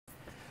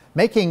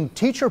Making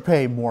teacher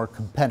pay more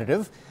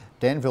competitive,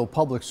 Danville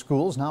Public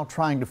Schools now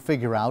trying to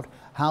figure out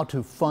how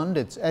to fund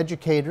its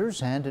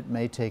educators, and it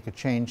may take a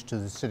change to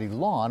the city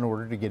law in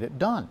order to get it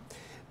done.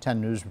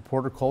 10 News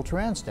reporter Colter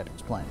Anstead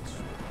explains.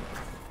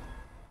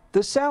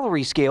 The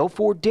salary scale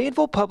for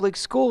Danville Public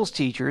Schools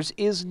teachers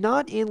is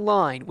not in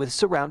line with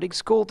surrounding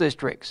school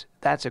districts.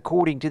 That's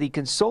according to the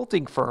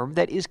consulting firm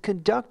that is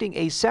conducting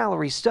a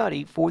salary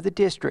study for the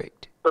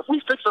district. If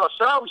we fix our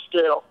salary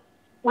scale,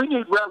 we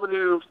need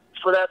revenue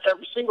for that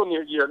every single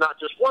year, not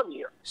just 1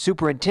 year.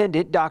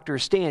 Superintendent Dr.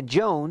 Stan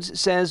Jones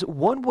says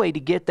one way to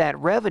get that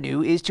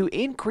revenue is to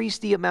increase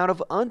the amount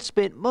of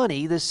unspent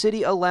money the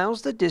city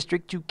allows the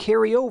district to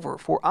carry over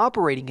for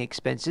operating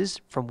expenses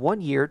from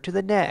 1 year to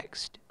the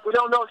next. We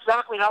don't know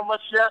exactly how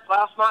much yet.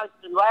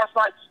 In last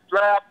night's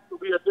draft,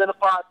 we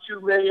identified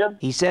 $2 million.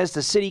 He says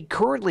the city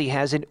currently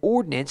has an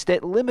ordinance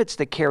that limits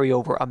the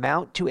carryover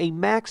amount to a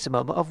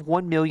maximum of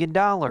 $1 million.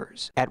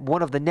 At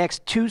one of the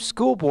next 2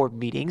 school board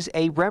meetings,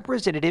 a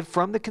representative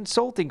from the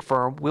consulting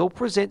firm will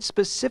present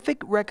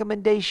specific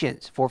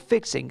recommendations for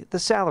fixing the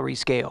salary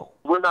scale.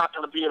 We're not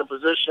going to be in a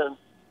position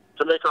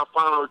to make our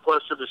final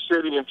request to the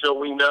city until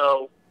we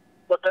know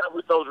what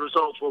those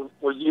results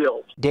will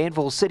yield.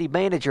 Danville City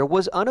Manager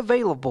was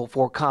unavailable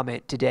for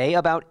comment today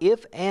about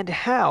if and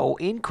how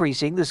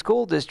increasing the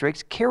school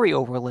district's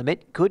carryover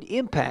limit could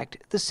impact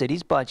the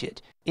city's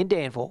budget. In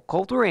Danville,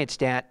 Colter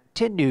Anstead,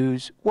 10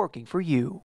 News, working for you.